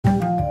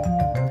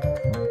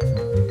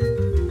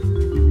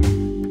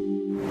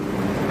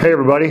Hey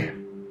everybody,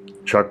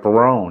 Chuck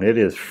Barone. It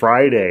is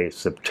Friday,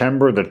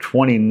 September the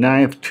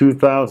 29th,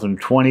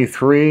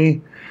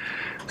 2023.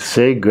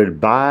 Say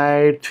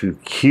goodbye to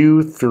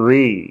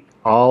Q3.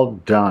 All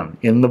done,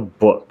 in the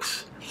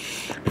books.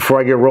 Before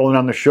I get rolling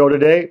on the show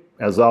today,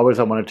 as always,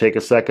 I want to take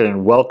a second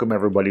and welcome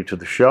everybody to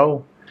the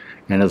show.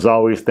 And as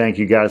always, thank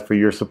you guys for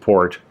your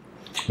support.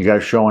 You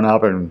guys showing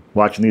up and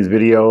watching these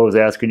videos,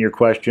 asking your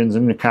questions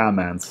in the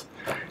comments.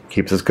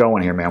 Keeps us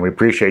going here, man. We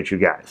appreciate you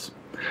guys.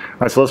 All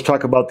right, so let's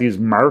talk about these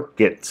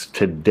markets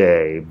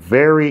today.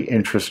 Very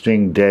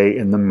interesting day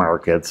in the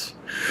markets.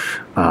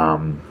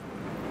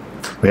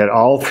 We had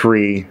all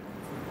three.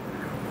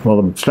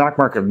 Well, the stock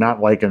market not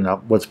liking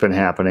what's been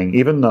happening,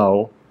 even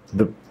though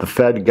the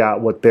Fed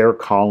got what they're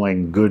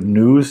calling good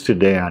news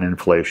today on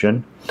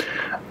inflation.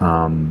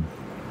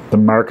 The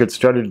market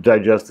started to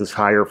digest this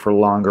higher for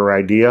longer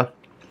idea.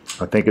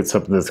 I think it's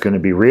something that's going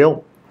to be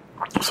real.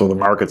 So the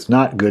market's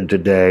not good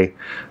today.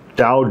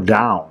 Dow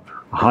down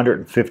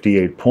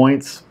 158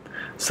 points,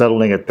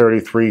 settling at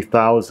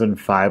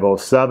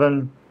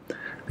 33,507.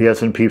 The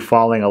S&P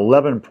falling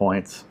 11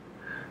 points,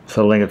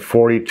 settling at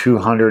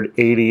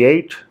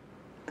 4,288.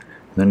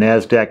 The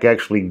NASDAQ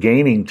actually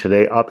gaining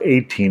today, up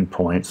 18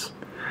 points,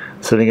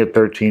 sitting at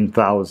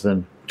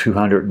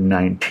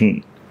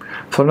 13,219.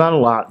 So not a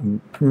lot.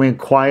 I mean,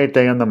 quiet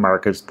day on the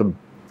markets.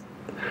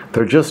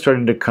 They're just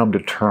starting to come to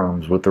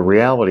terms with the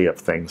reality of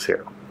things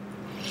here.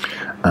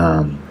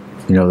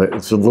 You know,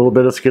 it's a little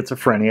bit of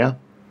schizophrenia,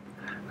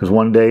 because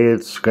one day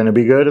it's going to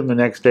be good and the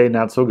next day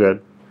not so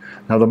good.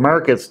 Now the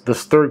markets,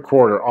 this third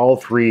quarter, all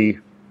three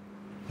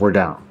were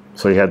down.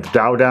 So you had the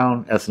Dow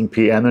down,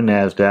 S&P, and the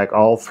NASDAQ,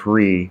 all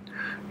three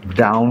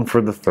down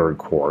for the third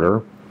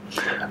quarter.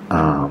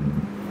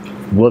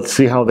 Let's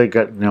see how they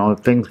get,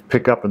 things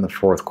pick up in the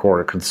fourth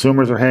quarter.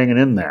 Consumers are hanging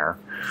in there.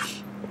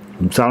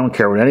 So I don't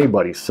care what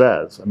anybody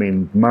says. I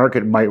mean,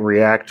 market might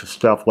react to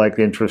stuff like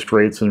the interest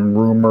rates and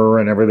rumor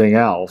and everything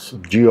else,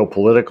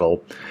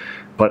 geopolitical,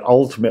 but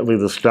ultimately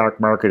the stock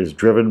market is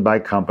driven by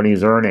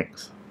companies'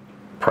 earnings,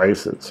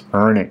 prices,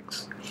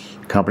 earnings.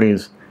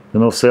 Companies,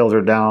 even though sales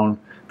are down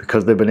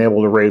because they've been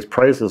able to raise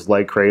prices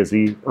like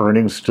crazy,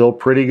 earnings still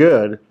pretty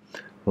good.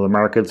 Well, the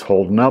market's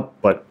holding up,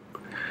 but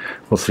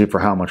we'll see for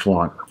how much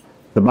longer.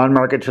 The bond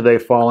market today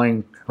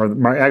falling,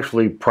 or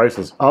actually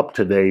prices up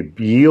today,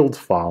 yields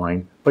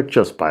falling, but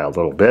just by a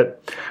little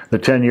bit. The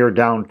 10-year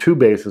down 2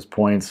 basis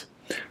points,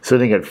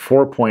 sitting at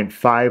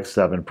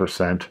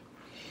 4.57%.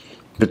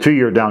 The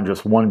 2-year down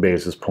just 1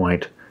 basis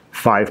point,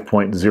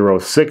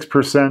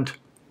 5.06%.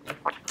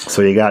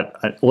 So you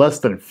got less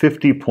than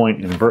 50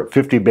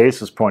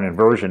 basis point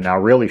inversion now,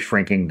 really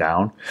shrinking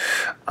down.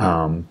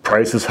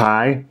 Price is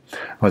high.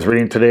 I was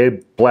reading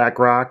today,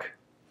 BlackRock,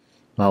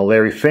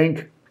 Larry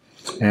Fink,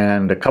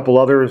 and a couple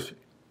others,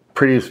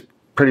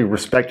 pretty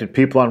respected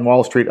people on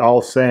Wall Street,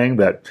 all saying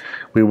that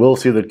we will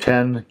see the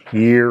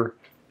 10-year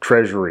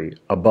Treasury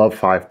above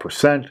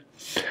 5%.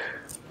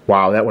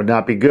 Wow, that would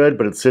not be good,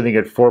 but it's sitting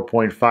at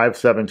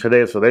 4.57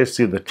 today, so they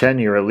see the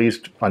 10-year at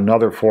least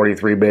another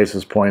 43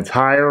 basis points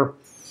higher.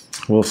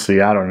 We'll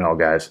see. I don't know,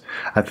 guys.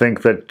 I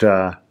think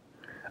that,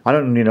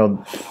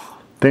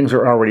 things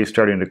are already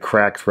starting to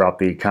crack throughout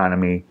the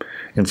economy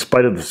in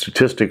spite of the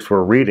statistics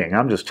we're reading.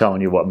 I'm just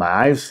telling you what my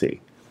eyes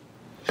see.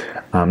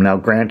 Now,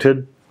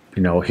 granted,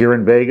 here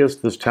in Vegas,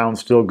 this town's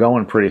still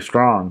going pretty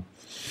strong.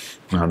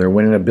 They're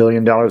winning $1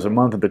 billion a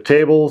month at the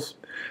tables.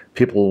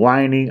 People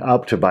lining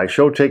up to buy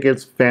show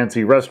tickets,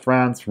 fancy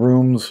restaurants,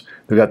 rooms.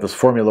 They've got this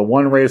Formula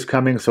One race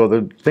coming,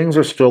 so things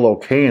are still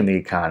okay in the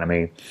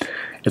economy.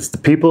 It's the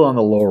people on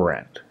the lower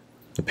end,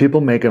 the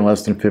people making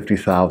less than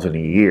 $50,000 a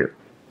year,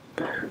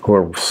 who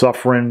are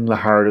suffering the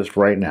hardest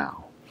right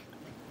now,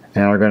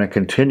 and are going to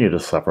continue to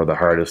suffer the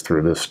hardest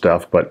through this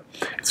stuff, but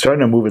it's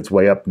starting to move its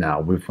way up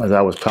now. As I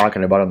was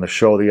talking about on the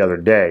show the other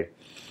day,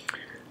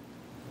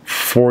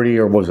 40,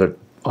 or was it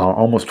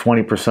almost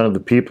 20% of the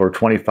people, or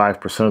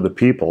 25% of the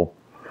people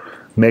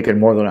making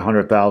more than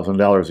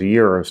 $100,000 a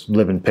year are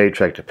living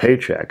paycheck to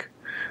paycheck.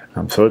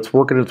 So it's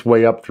working its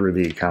way up through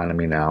the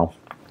economy now.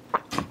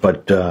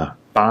 But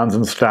bonds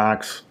and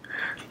stocks,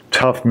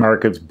 tough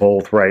markets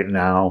both right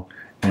now,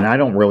 and I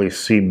don't really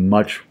see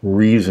much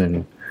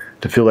reason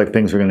to feel like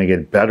things are going to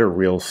get better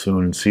real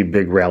soon and see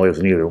big rallies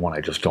in either one.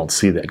 I just don't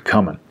see that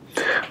coming.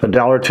 The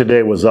dollar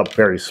today was up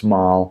very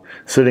small,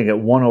 sitting at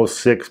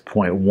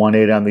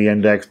 106.18 on the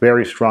index.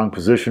 Very strong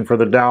position for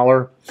the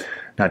dollar.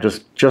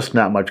 Just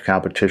not much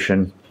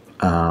competition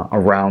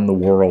around the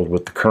world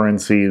with the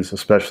currencies,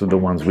 especially the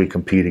ones we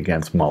compete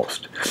against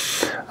most.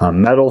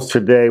 Metals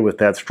today, with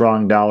that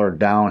strong dollar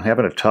down,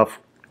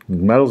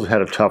 metals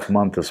had a tough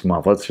month this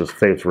month. Let's just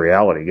face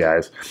reality,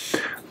 guys.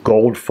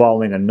 Gold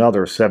falling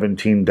another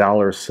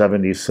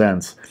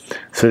 $17.70,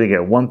 sitting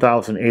at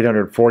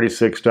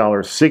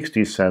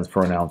 $1,846.60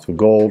 for an ounce of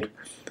gold.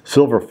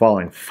 Silver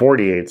falling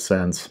 48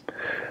 cents,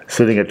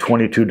 sitting at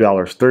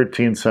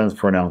 $22.13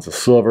 for an ounce of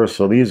silver.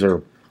 So these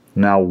are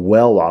now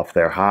well off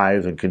their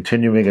highs and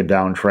continuing a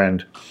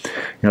downtrend.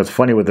 It's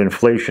funny, with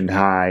inflation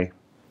high,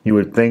 you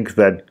would think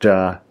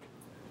that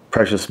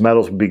precious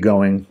metals would be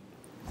going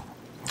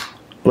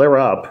They're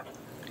up,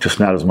 just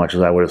not as much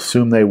as I would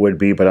assume they would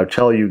be, but I'll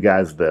tell you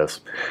guys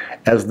this.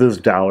 As this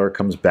dollar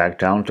comes back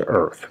down to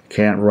earth,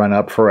 can't run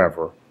up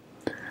forever,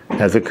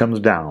 as it comes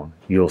down,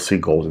 you'll see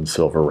gold and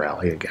silver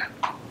rally again.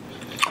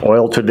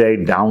 Oil today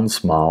down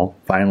small,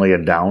 finally a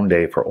down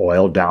day for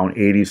oil, down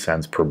 80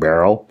 cents per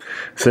barrel,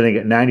 sitting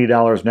at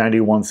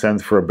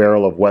 $90.91 for a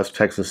barrel of West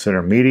Texas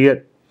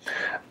Intermediate.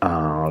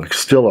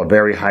 Still a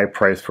very high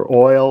price for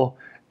oil,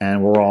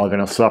 and we're all going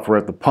to suffer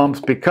at the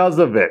pumps because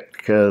of it,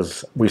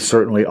 because we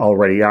certainly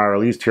already are, at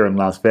least here in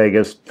Las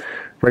Vegas.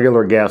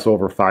 Regular gas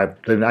over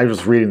 $5. And I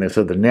was reading, they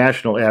said the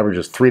national average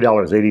is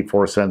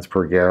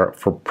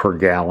 $3.84 per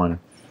gallon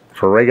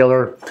for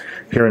regular.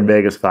 Here in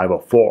Vegas,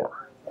 $5.04.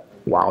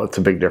 Wow, it's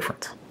a big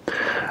difference.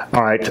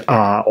 All right,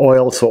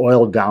 oil, so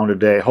oil down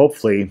today.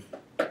 Hopefully,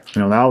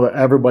 now that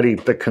everybody,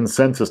 the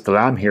consensus that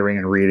I'm hearing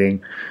and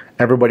reading,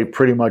 everybody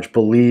pretty much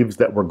believes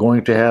that we're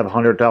going to have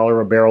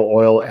 $100 a barrel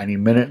oil any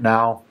minute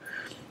now.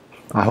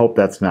 I hope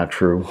that's not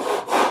true.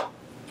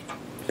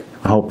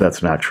 I hope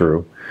that's not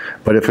true.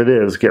 But if it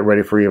is, get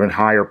ready for even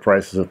higher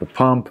prices at the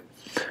pump.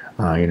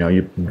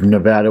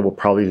 Nevada will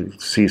probably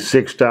see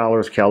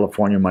 $6.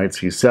 California might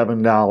see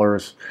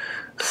 $7.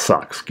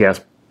 Sucks.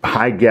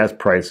 High gas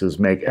prices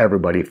make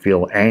everybody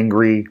feel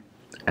angry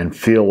and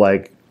feel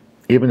like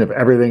even if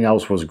everything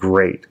else was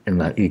great in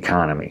the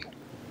economy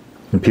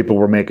and people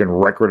were making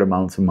record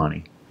amounts of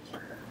money,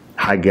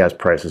 high gas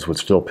prices would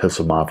still piss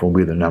them off and would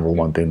be the number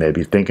one thing they'd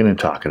be thinking and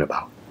talking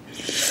about.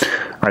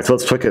 All right, so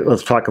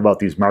let's talk about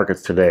these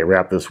markets today,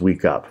 wrap this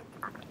week up.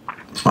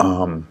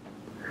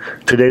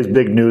 Today's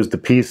big news, the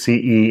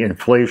PCE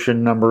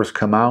inflation numbers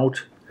come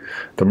out.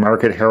 The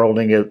market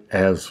heralding it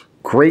as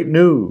great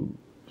news.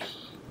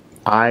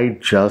 I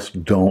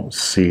just don't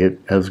see it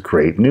as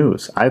great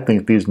news. I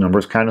think these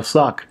numbers kind of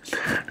suck.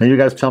 Now you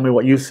guys tell me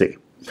what you see.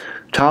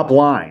 Top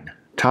line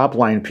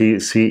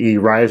PCE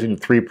rising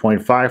to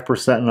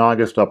 3.5% in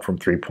August, up from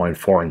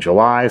 3.4% in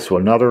July. So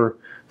another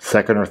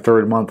second or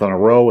third month in a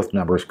row with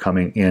numbers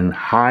coming in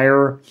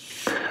higher.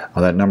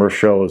 That number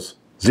shows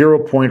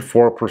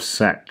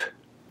 0.4%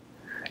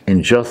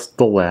 in just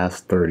the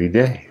last 30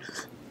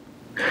 days.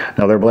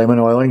 Now they're blaming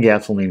oil and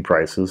gasoline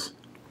prices.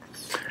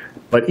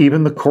 But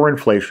even the core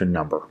inflation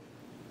number,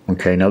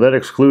 okay, now that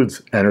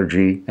excludes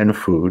energy and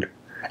food,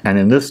 and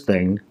in this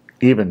thing,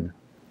 even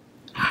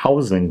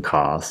housing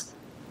costs,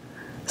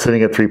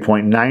 sitting at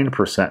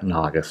 3.9% in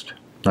August.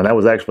 Now that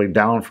was actually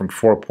down from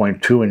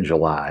 4.2% in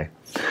July.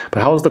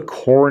 But how is the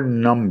core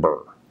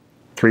number,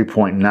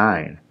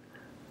 3.9,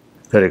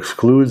 that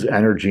excludes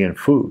energy and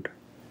food,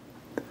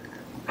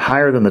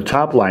 higher than the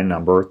top line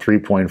number,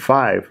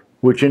 3.5,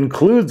 which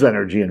includes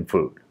energy and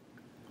food,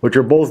 which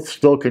are both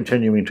still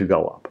continuing to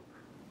go up?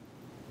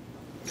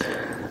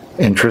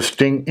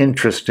 Interesting,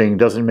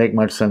 doesn't make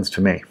much sense to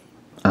me.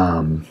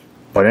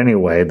 But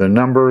anyway, the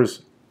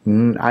numbers,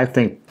 I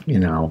think,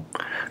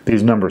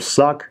 these numbers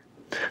suck.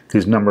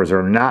 These numbers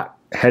are not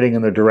heading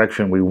in the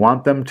direction we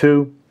want them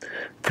to.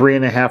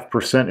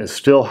 3.5% is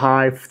still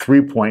high.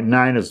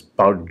 3.9 is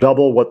about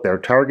double what their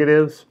target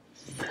is.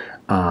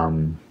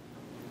 They're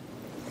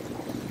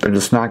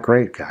just not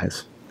great,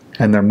 guys.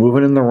 And they're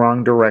moving in the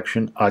wrong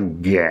direction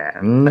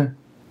again.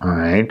 All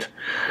right.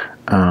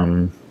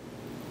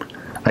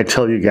 I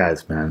tell you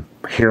guys, man,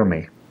 hear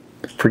me.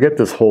 Forget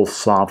this whole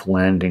soft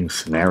landing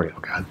scenario,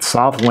 guys.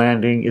 Soft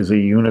landing is a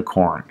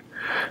unicorn.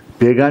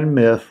 Big on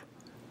myth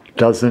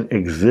doesn't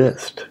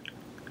exist.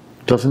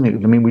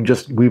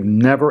 We've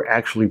never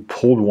actually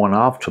pulled one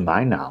off to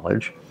my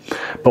knowledge,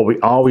 but we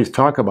always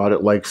talk about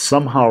it like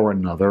somehow or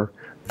another,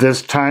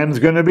 this time's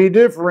going to be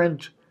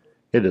different.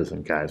 It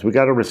isn't, guys. We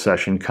got a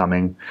recession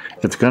coming.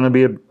 It's going to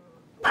be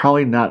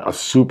probably not a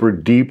super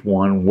deep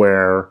one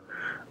where,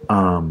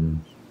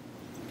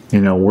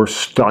 we're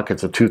stuck.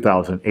 It's a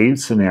 2008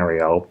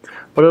 scenario,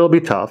 but it'll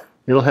be tough.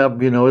 It'll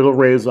have, it'll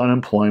raise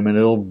unemployment.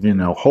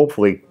 It'll,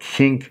 hopefully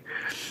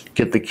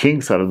get the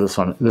kinks out of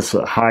this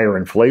higher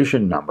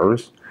inflation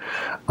numbers.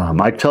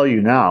 I tell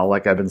you now,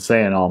 like I've been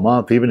saying all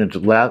month, even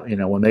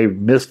when they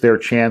missed their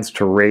chance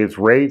to raise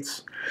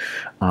rates,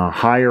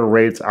 higher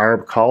rates are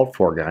called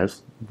for,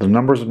 guys. The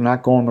numbers are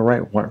not going the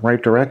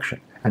right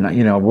direction. And,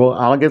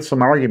 I'll get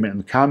some argument in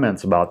the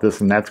comments about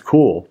this, and that's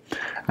cool.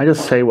 I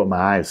just say what my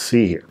eyes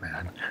see here,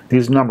 man.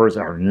 These numbers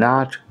are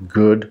not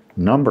good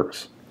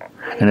numbers.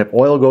 And if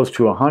oil goes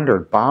to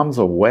 100, bombs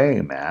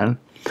away, man.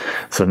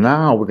 So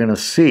now we're going to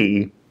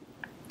see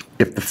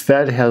if the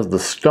Fed has the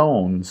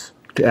stones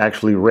to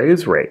actually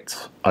raise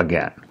rates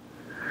again.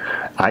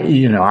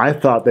 I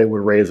thought they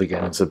would raise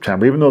again in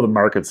September, even though the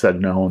market said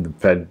no, and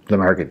the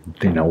market,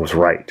 was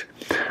right.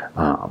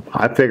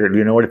 I figured,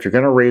 if you're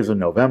going to raise in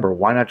November,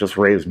 why not just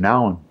raise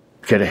now and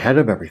get ahead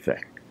of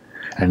everything?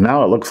 And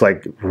now it looks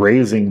like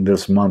raising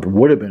this month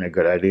would have been a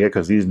good idea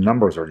because these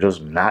numbers are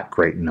just not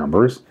great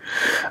numbers.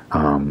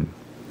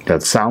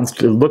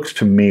 It looks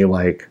to me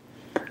like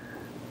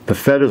the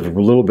Fed is a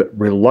little bit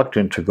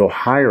reluctant to go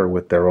higher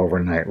with their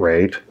overnight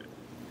rate.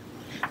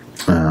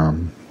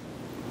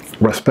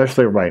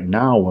 especially right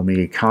now when the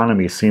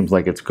economy seems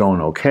like it's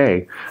going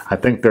okay. I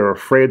think they're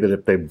afraid that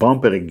if they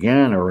bump it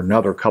again or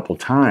another couple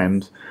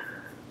times,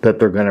 that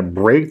they're going to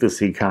break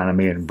this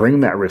economy and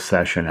bring that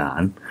recession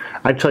on.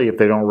 I tell you, if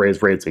they don't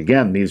raise rates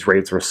again, these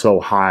rates are so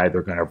high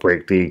they're going to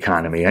break the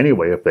economy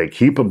anyway if they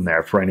keep them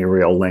there for any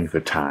real length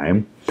of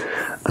time.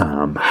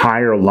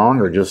 Higher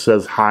longer just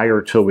says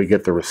higher till we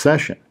get the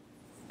recession.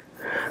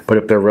 But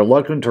if they're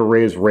reluctant to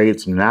raise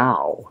rates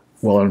now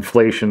while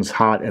inflation's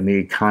hot and the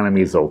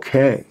economy's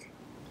okay,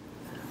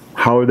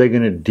 how are they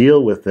going to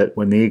deal with it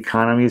when the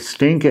economy's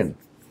stinking?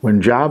 When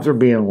jobs are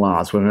being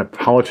lost, when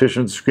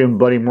politicians scream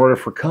bloody murder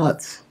for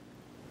cuts,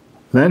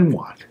 then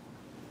what?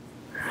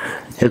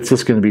 It's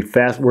just going to be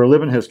fast. We're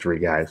living history,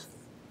 guys.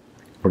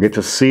 We get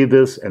to see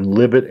this and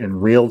live it in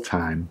real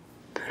time.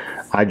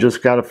 I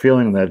just got a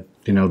feeling that,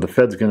 you know, the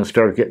Fed's going to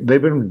start getting. They've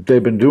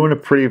been doing a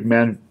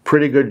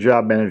pretty good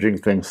job managing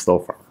things so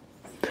far.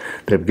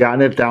 They've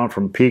gotten it down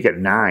from peak at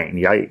 9,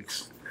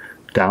 yikes,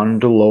 down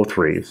into low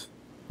 3s.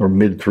 Or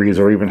mid 3s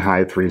or even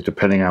high 3s,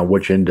 depending on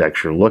which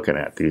index you're looking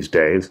at these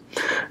days.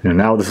 You know,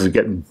 now this is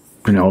getting,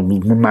 you know,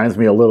 reminds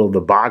me a little of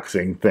the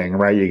boxing thing,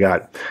 right? You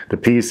got the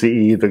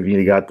PCE,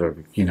 you got the,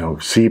 you know,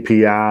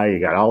 CPI, you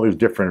got all these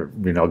different,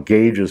 you know,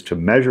 gauges to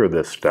measure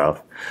this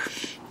stuff.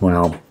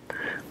 Well,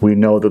 we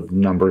know that the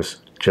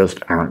numbers just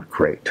aren't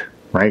great,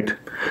 right?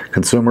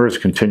 Consumers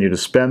continue to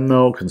spend,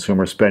 though.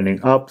 Consumer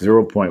spending up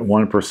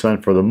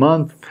 0.1% for the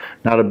month.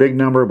 Not a big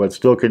number, but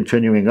still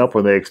continuing up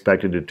where they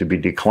expected it to be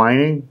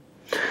declining.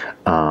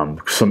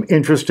 Some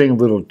interesting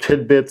little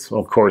tidbits.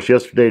 Of course,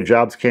 yesterday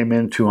jobs came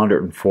in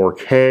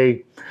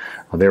 204K.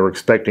 They were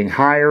expecting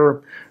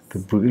higher.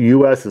 The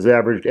U.S. has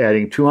averaged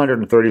adding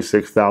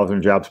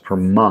 236,000 jobs per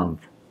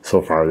month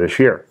so far this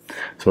year.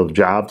 So the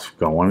jobs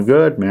going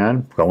good,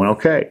 man, going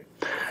okay.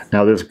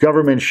 Now this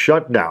government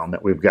shutdown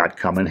that we've got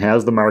coming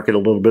has the market a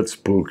little bit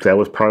spooked. That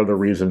was part of the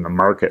reason the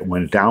market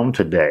went down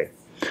today.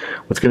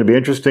 What's going to be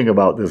interesting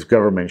about this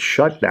government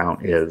shutdown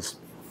is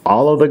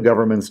all of the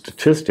government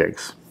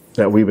statistics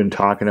that we've been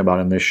talking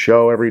about in this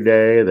show every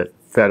day, that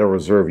Federal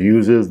Reserve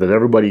uses, that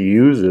everybody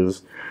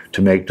uses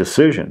to make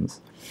decisions.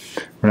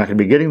 We're not going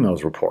to be getting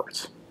those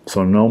reports.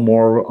 So no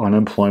more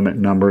unemployment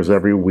numbers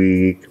every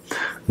week,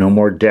 no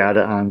more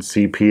data on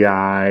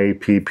CPI,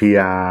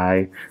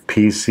 PPI,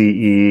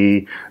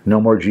 PCE,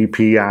 no more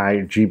GDP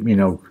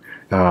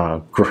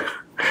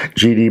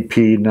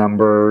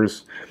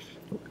numbers.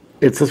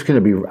 It's just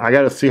going to be, I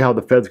got to see how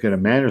the Fed's going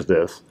to manage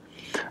this.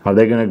 Are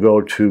they going to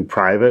go to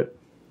private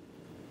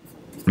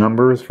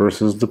numbers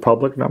versus the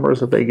public numbers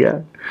that they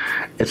get?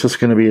 It's just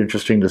going to be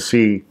interesting to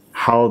see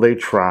how they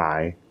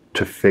try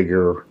to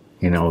figure,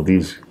 you know,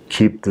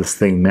 keep this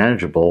thing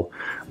manageable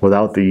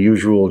without the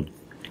usual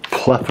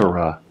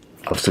plethora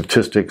of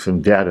statistics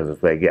and data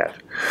that they get.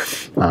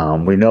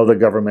 We know the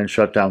government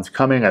shutdown's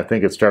coming. I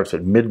think it starts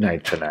at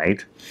midnight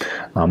tonight.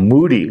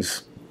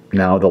 Moody's,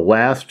 now the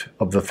last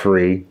of the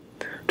three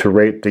to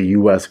rate the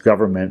U.S.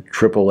 government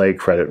AAA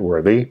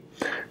creditworthy,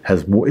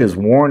 is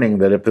warning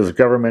that if this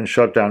government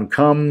shutdown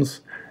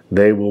comes,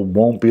 they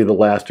won't be the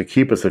last to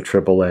keep us at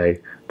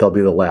AAA. They'll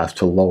be the last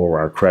to lower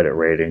our credit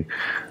rating.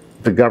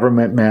 The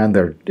government, man,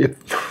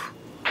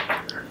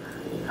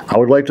 I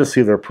would like to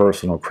see their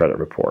personal credit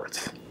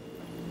reports,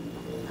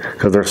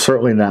 because they're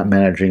certainly not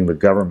managing the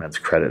government's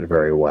credit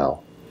very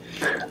well.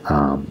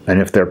 And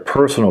if their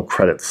personal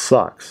credit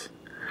sucks,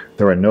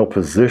 they're in no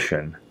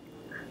position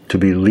to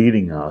be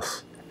leading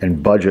us in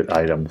budget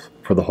items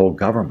for the whole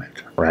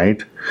government,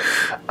 right?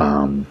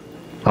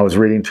 I was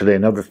reading today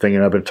another thing,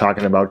 and I've been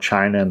talking about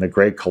China and the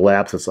great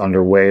collapse that's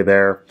underway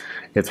there.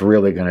 It's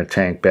really going to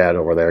tank bad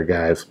over there,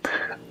 guys.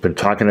 Been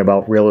talking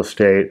about real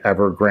estate,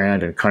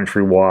 Evergrande and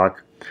Country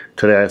Walk.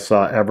 Today I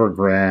saw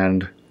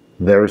Evergrande,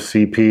 their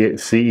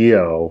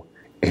CEO,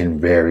 in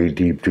very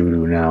deep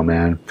doo-doo now,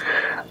 man.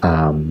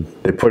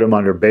 They put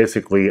him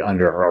basically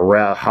under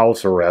a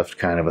house arrest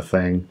kind of a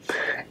thing.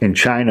 In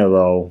China,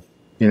 though,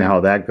 you know how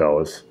that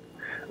goes.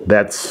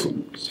 That's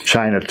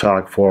China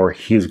talk for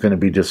he's going to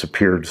be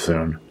disappeared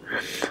soon.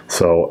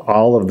 So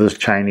all of this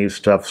Chinese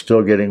stuff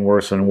still getting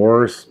worse and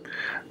worse.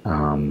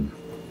 Not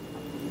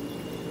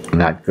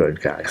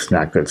good, guys.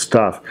 Not good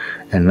stuff.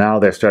 And now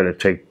they're starting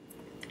to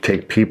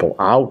take people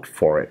out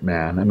for it,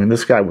 man. I mean,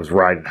 this guy was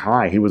riding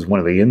high. He was one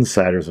of the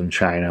insiders in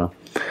China.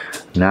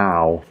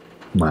 Now,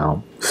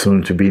 well,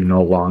 soon to be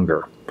no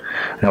longer.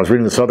 And I was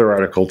reading this other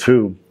article,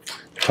 too,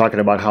 talking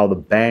about how the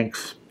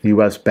banks,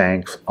 U.S.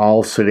 banks,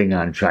 all sitting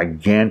on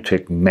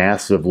gigantic,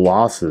 massive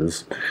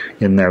losses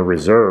in their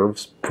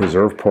reserve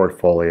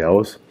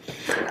portfolios.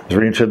 I was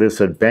reading to this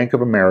that Bank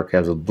of America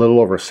has a little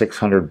over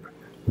 $600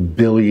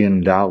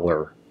 billion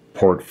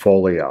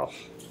portfolio,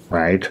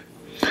 right?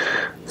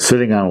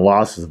 Sitting on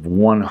losses of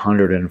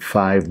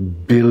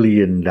 $105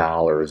 billion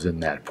in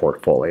that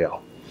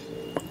portfolio.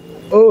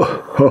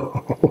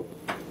 Oh,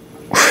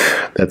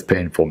 that's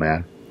painful,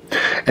 man.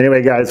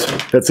 Anyway, guys,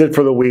 that's it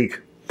for the week.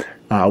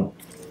 I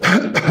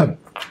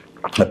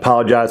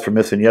apologize for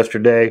missing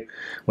yesterday.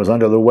 Was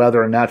under the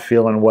weather and not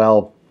feeling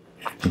well.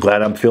 I'm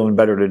glad I'm feeling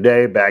better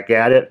today. Back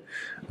at it.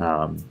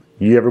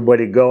 You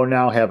everybody go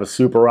now. Have a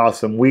super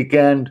awesome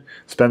weekend.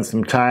 Spend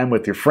some time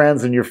with your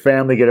friends and your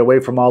family. Get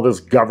away from all this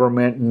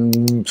government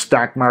and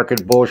stock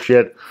market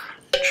bullshit.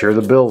 Cheer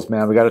the Bills,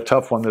 man. We got a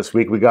tough one this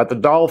week. We got the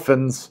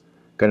Dolphins.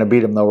 Gonna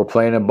beat them, though. We're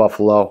playing in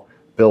Buffalo.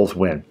 Bills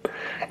win.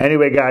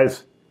 Anyway,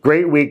 guys,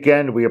 great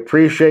weekend. We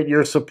appreciate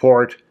your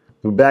support.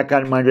 We'll be back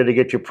on Monday to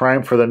get you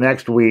primed for the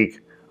next week.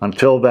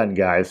 Until then,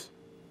 guys,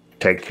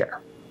 take care.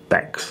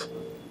 Thanks.